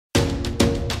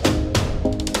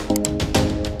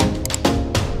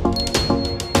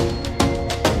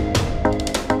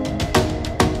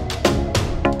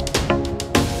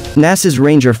NASA's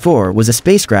Ranger 4 was a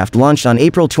spacecraft launched on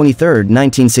April 23,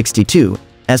 1962,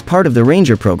 as part of the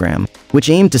Ranger program, which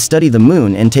aimed to study the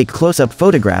Moon and take close-up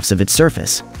photographs of its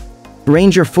surface.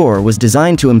 Ranger 4 was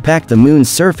designed to impact the Moon's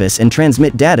surface and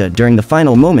transmit data during the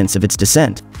final moments of its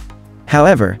descent.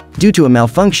 However, due to a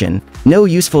malfunction, no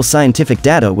useful scientific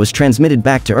data was transmitted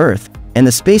back to Earth, and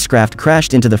the spacecraft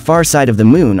crashed into the far side of the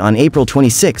Moon on April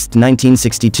 26,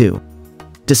 1962.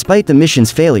 Despite the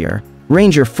mission's failure,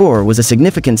 Ranger 4 was a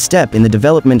significant step in the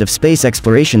development of space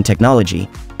exploration technology,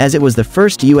 as it was the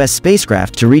first U.S.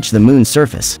 spacecraft to reach the Moon's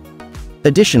surface.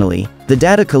 Additionally, the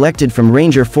data collected from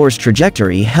Ranger 4's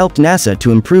trajectory helped NASA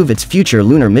to improve its future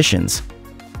lunar missions.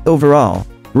 Overall,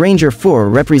 Ranger 4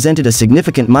 represented a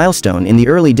significant milestone in the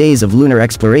early days of lunar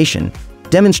exploration,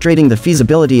 demonstrating the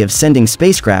feasibility of sending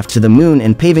spacecraft to the Moon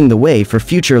and paving the way for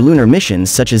future lunar missions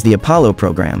such as the Apollo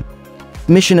program.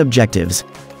 Mission objectives.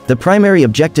 The primary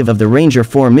objective of the Ranger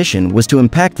 4 mission was to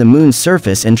impact the Moon's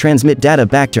surface and transmit data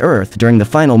back to Earth during the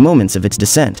final moments of its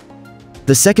descent.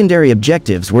 The secondary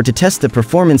objectives were to test the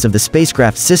performance of the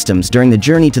spacecraft systems during the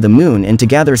journey to the Moon and to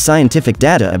gather scientific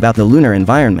data about the lunar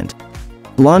environment.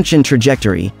 Launch and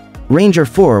trajectory. Ranger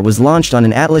 4 was launched on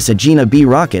an Atlas Agena B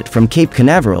rocket from Cape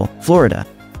Canaveral, Florida.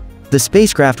 The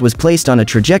spacecraft was placed on a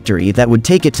trajectory that would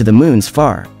take it to the Moon's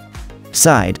far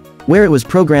side, where it was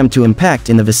programmed to impact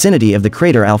in the vicinity of the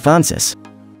crater Alphonsus.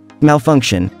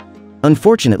 Malfunction.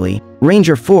 Unfortunately,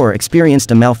 Ranger 4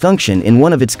 experienced a malfunction in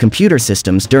one of its computer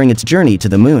systems during its journey to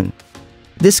the Moon.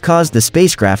 This caused the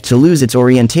spacecraft to lose its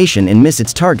orientation and miss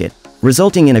its target,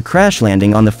 resulting in a crash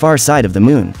landing on the far side of the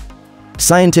Moon.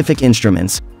 Scientific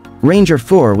instruments. Ranger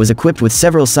 4 was equipped with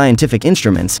several scientific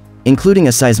instruments, including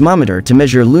a seismometer to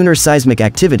measure lunar seismic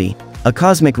activity, a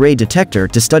cosmic ray detector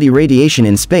to study radiation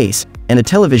in space, and a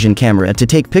television camera to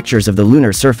take pictures of the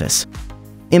lunar surface.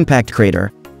 Impact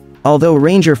crater. Although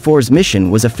Ranger 4's mission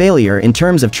was a failure in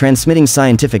terms of transmitting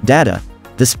scientific data,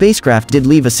 the spacecraft did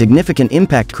leave a significant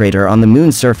impact crater on the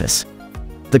Moon's surface.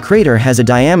 The crater has a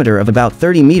diameter of about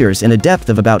 30 meters and a depth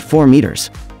of about 4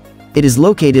 meters. It is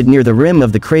located near the rim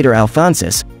of the crater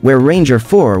Alphonsus, where Ranger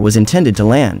 4 was intended to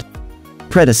land.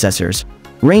 Predecessors.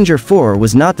 Ranger 4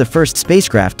 was not the first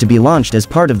spacecraft to be launched as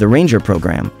part of the Ranger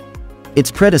program. Its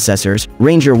predecessors,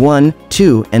 Ranger 1,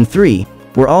 2, and 3,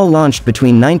 were all launched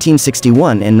between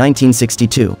 1961 and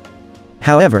 1962.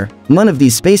 However, none of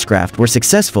these spacecraft were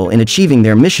successful in achieving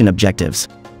their mission objectives.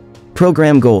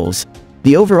 Program goals.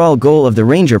 The overall goal of the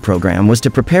Ranger program was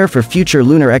to prepare for future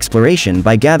lunar exploration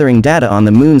by gathering data on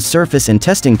the Moon's surface and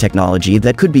testing technology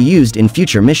that could be used in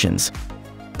future missions.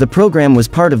 The program was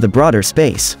part of the broader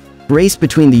space race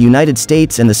between the United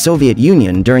States and the Soviet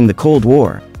Union during the Cold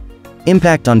War.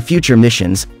 Impact on future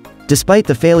missions. Despite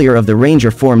the failure of the Ranger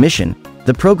 4 mission,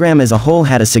 the program as a whole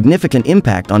had a significant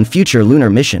impact on future lunar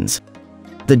missions.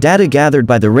 The data gathered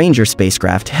by the Ranger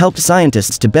spacecraft helped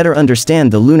scientists to better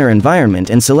understand the lunar environment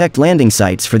and select landing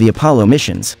sites for the Apollo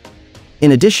missions.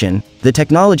 In addition, the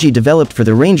technology developed for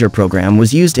the Ranger program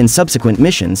was used in subsequent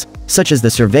missions, such as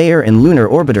the Surveyor and Lunar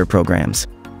orbiter programs.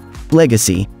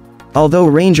 Legacy. Although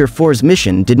Ranger 4's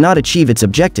mission did not achieve its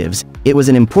objectives, it was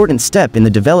an important step in the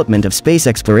development of space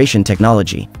exploration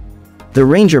technology. The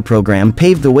Ranger program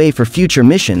paved the way for future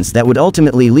missions that would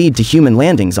ultimately lead to human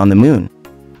landings on the Moon.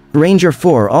 Ranger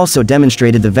 4 also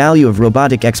demonstrated the value of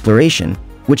robotic exploration,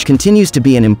 which continues to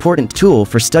be an important tool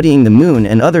for studying the Moon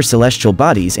and other celestial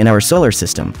bodies in our solar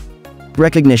system.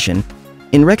 Recognition.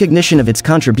 In recognition of its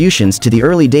contributions to the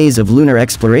early days of lunar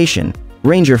exploration,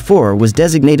 Ranger 4 was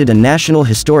designated a National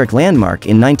Historic Landmark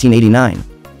in 1989.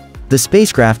 The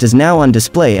spacecraft is now on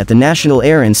display at the National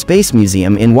Air and Space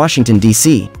Museum in Washington,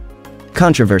 D.C.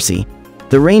 Controversy.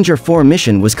 The Ranger 4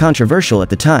 mission was controversial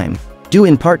at the time, due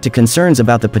in part to concerns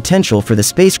about the potential for the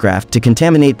spacecraft to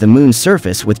contaminate the Moon's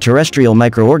surface with terrestrial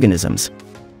microorganisms.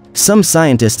 Some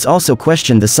scientists also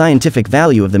questioned the scientific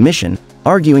value of the mission,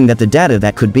 arguing that the data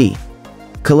that could be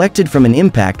collected from an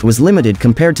impact was limited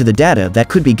compared to the data that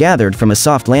could be gathered from a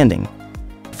soft landing.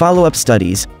 Follow-up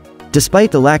studies.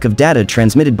 Despite the lack of data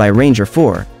transmitted by Ranger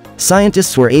 4,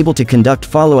 scientists were able to conduct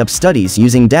follow-up studies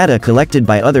using data collected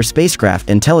by other spacecraft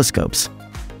and telescopes.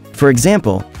 For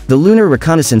example, the Lunar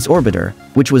Reconnaissance Orbiter,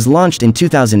 which was launched in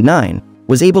 2009,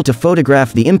 was able to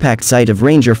photograph the impact site of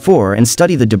Ranger 4 and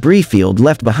study the debris field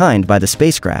left behind by the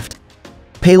spacecraft.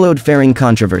 Payload fairing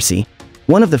controversy.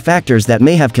 One of the factors that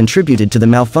may have contributed to the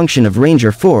malfunction of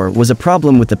Ranger 4 was a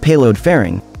problem with the payload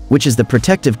fairing, which is the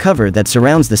protective cover that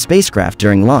surrounds the spacecraft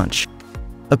during launch.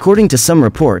 According to some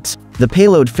reports, the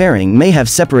payload fairing may have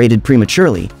separated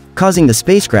prematurely, causing the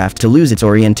spacecraft to lose its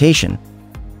orientation.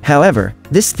 However,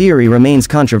 this theory remains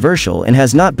controversial and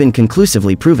has not been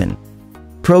conclusively proven.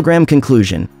 Program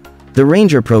conclusion. The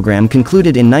Ranger program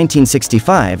concluded in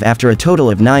 1965 after a total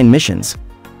of 9 missions.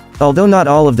 Although not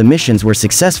all of the missions were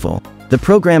successful, the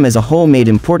program as a whole made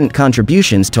important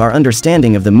contributions to our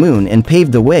understanding of the Moon and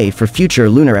paved the way for future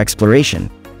lunar exploration.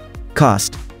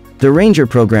 Cost. The Ranger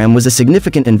program was a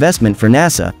significant investment for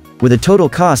NASA, with a total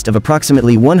cost of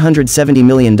approximately $170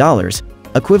 million,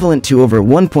 equivalent to over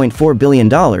 $1.4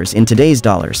 billion in today's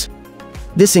dollars.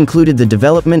 This included the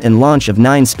development and launch of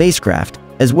 9 spacecraft,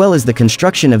 as well as the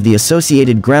construction of the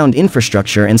associated ground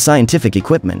infrastructure and scientific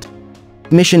equipment.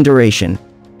 Mission duration.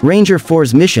 Ranger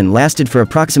 4's mission lasted for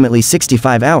approximately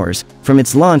 65 hours, from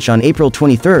its launch on April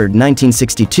 23,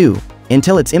 1962,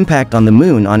 until its impact on the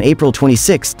Moon on April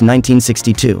 26,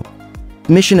 1962.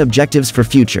 Mission objectives for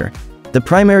future. The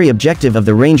primary objective of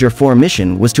the Ranger 4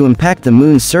 mission was to impact the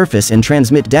Moon's surface and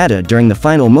transmit data during the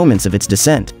final moments of its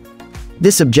descent.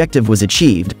 This objective was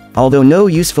achieved, although no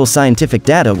useful scientific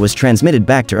data was transmitted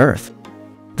back to Earth.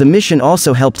 The mission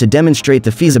also helped to demonstrate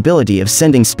the feasibility of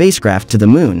sending spacecraft to the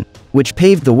Moon, which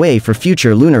paved the way for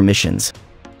future lunar missions.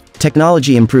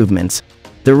 Technology improvements.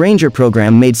 The Ranger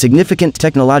program made significant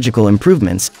technological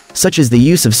improvements, such as the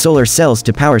use of solar cells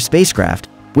to power spacecraft,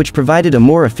 which provided a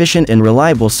more efficient and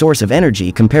reliable source of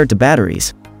energy compared to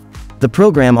batteries. The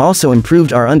program also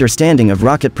improved our understanding of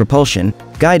rocket propulsion,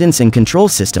 guidance and control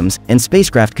systems, and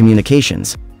spacecraft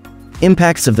communications.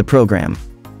 Impacts of the program.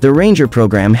 The Ranger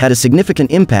program had a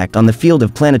significant impact on the field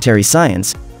of planetary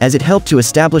science, as it helped to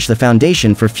establish the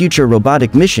foundation for future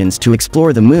robotic missions to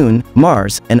explore the Moon,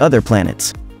 Mars, and other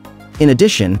planets. In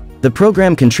addition, the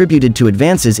program contributed to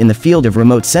advances in the field of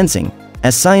remote sensing,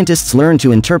 as scientists learned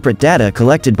to interpret data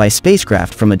collected by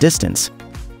spacecraft from a distance.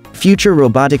 Future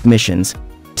robotic missions.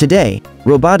 Today,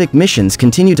 robotic missions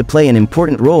continue to play an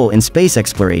important role in space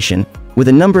exploration, with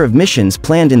a number of missions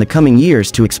planned in the coming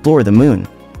years to explore the Moon,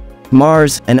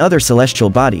 Mars, and other celestial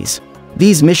bodies.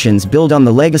 These missions build on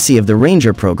the legacy of the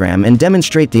Ranger program and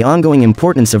demonstrate the ongoing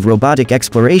importance of robotic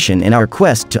exploration in our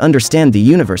quest to understand the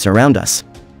universe around us.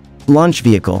 Launch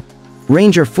vehicle.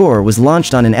 Ranger 4 was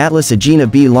launched on an Atlas Agena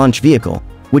B launch vehicle,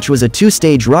 which was a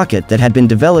 2-stage rocket that had been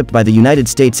developed by the United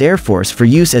States Air Force for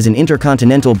use as an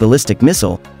intercontinental ballistic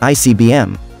missile,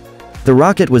 ICBM. The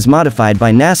rocket was modified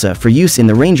by NASA for use in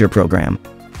the Ranger program.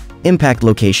 Impact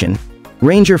location.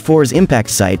 Ranger 4's impact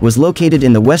site was located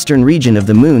in the western region of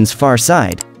the Moon's far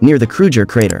side, near the Kruger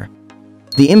crater.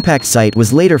 The impact site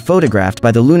was later photographed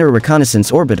by the Lunar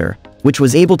Reconnaissance Orbiter, which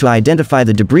was able to identify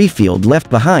the debris field left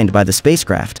behind by the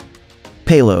spacecraft.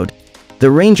 Payload. The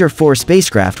Ranger 4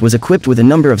 spacecraft was equipped with a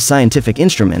number of scientific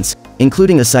instruments,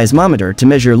 including a seismometer to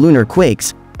measure lunar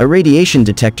quakes, a radiation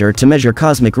detector to measure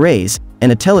cosmic rays,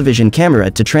 and a television camera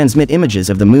to transmit images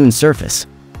of the Moon's surface.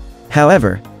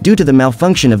 However, due to the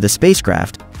malfunction of the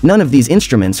spacecraft, none of these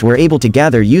instruments were able to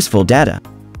gather useful data.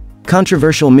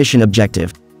 Controversial mission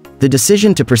objective. The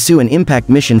decision to pursue an impact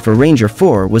mission for Ranger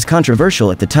 4 was controversial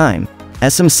at the time,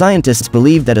 as some scientists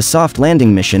believed that a soft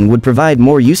landing mission would provide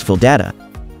more useful data.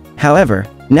 However,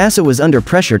 NASA was under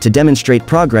pressure to demonstrate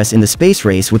progress in the space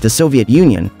race with the Soviet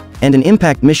Union, and an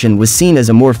impact mission was seen as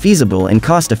a more feasible and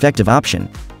cost-effective option.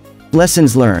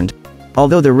 Lessons learned.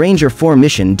 Although the Ranger 4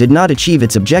 mission did not achieve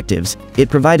its objectives, it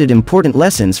provided important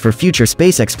lessons for future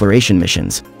space exploration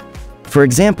missions. For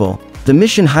example, the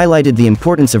mission highlighted the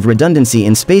importance of redundancy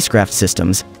in spacecraft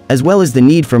systems, as well as the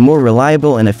need for more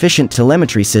reliable and efficient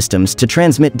telemetry systems to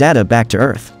transmit data back to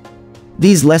Earth.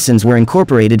 These lessons were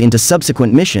incorporated into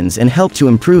subsequent missions and helped to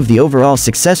improve the overall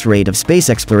success rate of space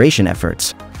exploration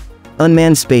efforts.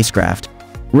 Unmanned spacecraft.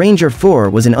 Ranger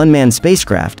 4 was an unmanned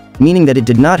spacecraft, meaning that it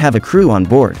did not have a crew on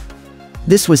board.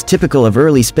 This was typical of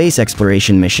early space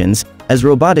exploration missions, as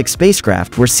robotic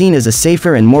spacecraft were seen as a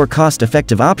safer and more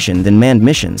cost-effective option than manned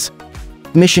missions.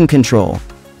 Mission control.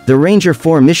 The Ranger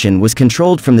 4 mission was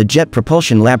controlled from the Jet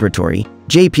Propulsion Laboratory,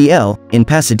 JPL, in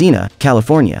Pasadena,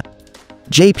 California.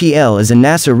 JPL is a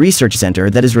NASA research center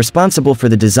that is responsible for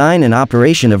the design and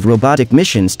operation of robotic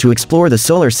missions to explore the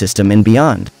solar system and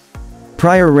beyond.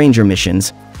 Prior Ranger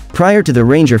missions. Prior to the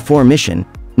Ranger 4 mission,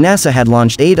 NASA had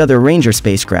launched 8 other Ranger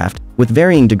spacecraft, with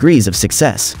varying degrees of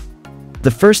success.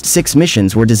 The first 6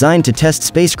 missions were designed to test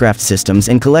spacecraft systems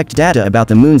and collect data about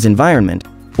the Moon's environment,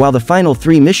 while the final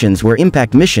 3 missions were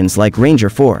impact missions like Ranger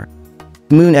 4.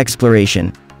 Moon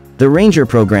exploration. The Ranger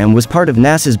program was part of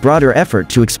NASA's broader effort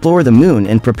to explore the Moon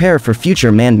and prepare for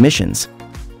future manned missions.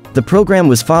 The program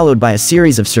was followed by a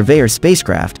series of Surveyor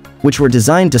spacecraft, which were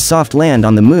designed to soft land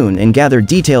on the Moon and gather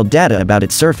detailed data about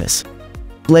its surface.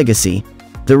 Legacy.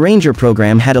 The Ranger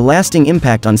program had a lasting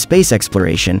impact on space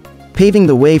exploration, paving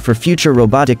the way for future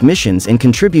robotic missions and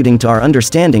contributing to our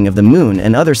understanding of the Moon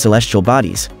and other celestial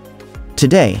bodies.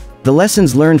 Today, The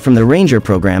lessons learned from the Ranger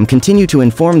program continue to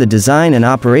inform the design and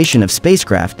operation of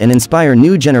spacecraft and inspire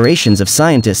new generations of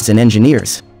scientists and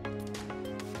engineers.